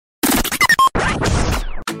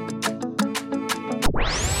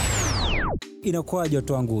Inakuaje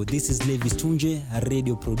watu wangu? This is Levis Tunje,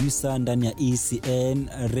 radio producer ndani ya ECN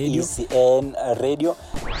Radio.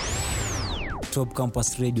 Top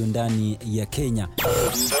Campus Radio ndani ya Kenya.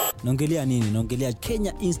 Naongelea nini? Naongelea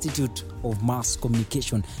Kenya Institute of Mass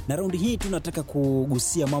Communication. Na raundi hii tunataka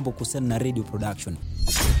kugusia mambo kuhusiana na radio production.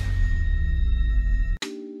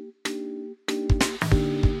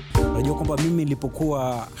 Najua kwamba mimi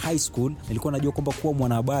nilipokuwa high school nilikuwa najua kwamba kuwa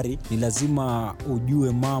mwanahabari ni lazima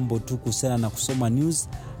ujue mambo tu kuhusiana na kusoma news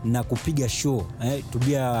na kupiga show, to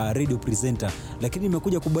be a radio presenter. Lakini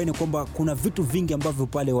nimekuja kubaini kwamba kuna vitu vingi ambavyo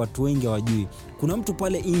pale watu wengi hawajui. Kuna mtu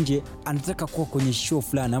pale nje anataka kuwa kwenye show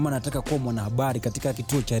fulani ama anataka kuwa mwanahabari katika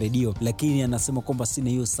kituo cha radio, lakini anasema kwamba sina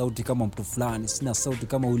hiyo sauti kama mtu fulani, sina sauti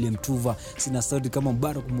kama William Tuva, sina sauti kama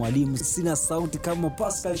Mbaruk Mwalimu, sina sauti kama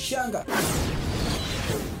Pascal Shanga.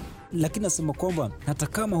 Lakini nasema kwamba hata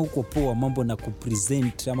kama huko poa mambo na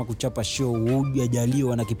kupresent ama kuchapa show,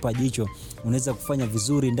 hujajaliwa na kipaji hicho, unaweza kufanya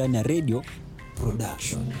vizuri ndani ya radio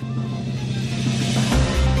production.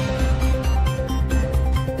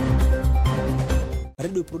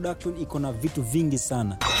 Radio production iko na vitu vingi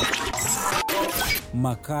sana.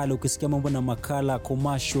 Makala, ukisikia mambo na makala,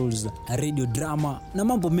 commercials, radio drama na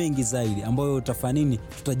mambo mengi zaidi ambayo utafanya nini,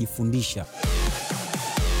 tutajifundisha.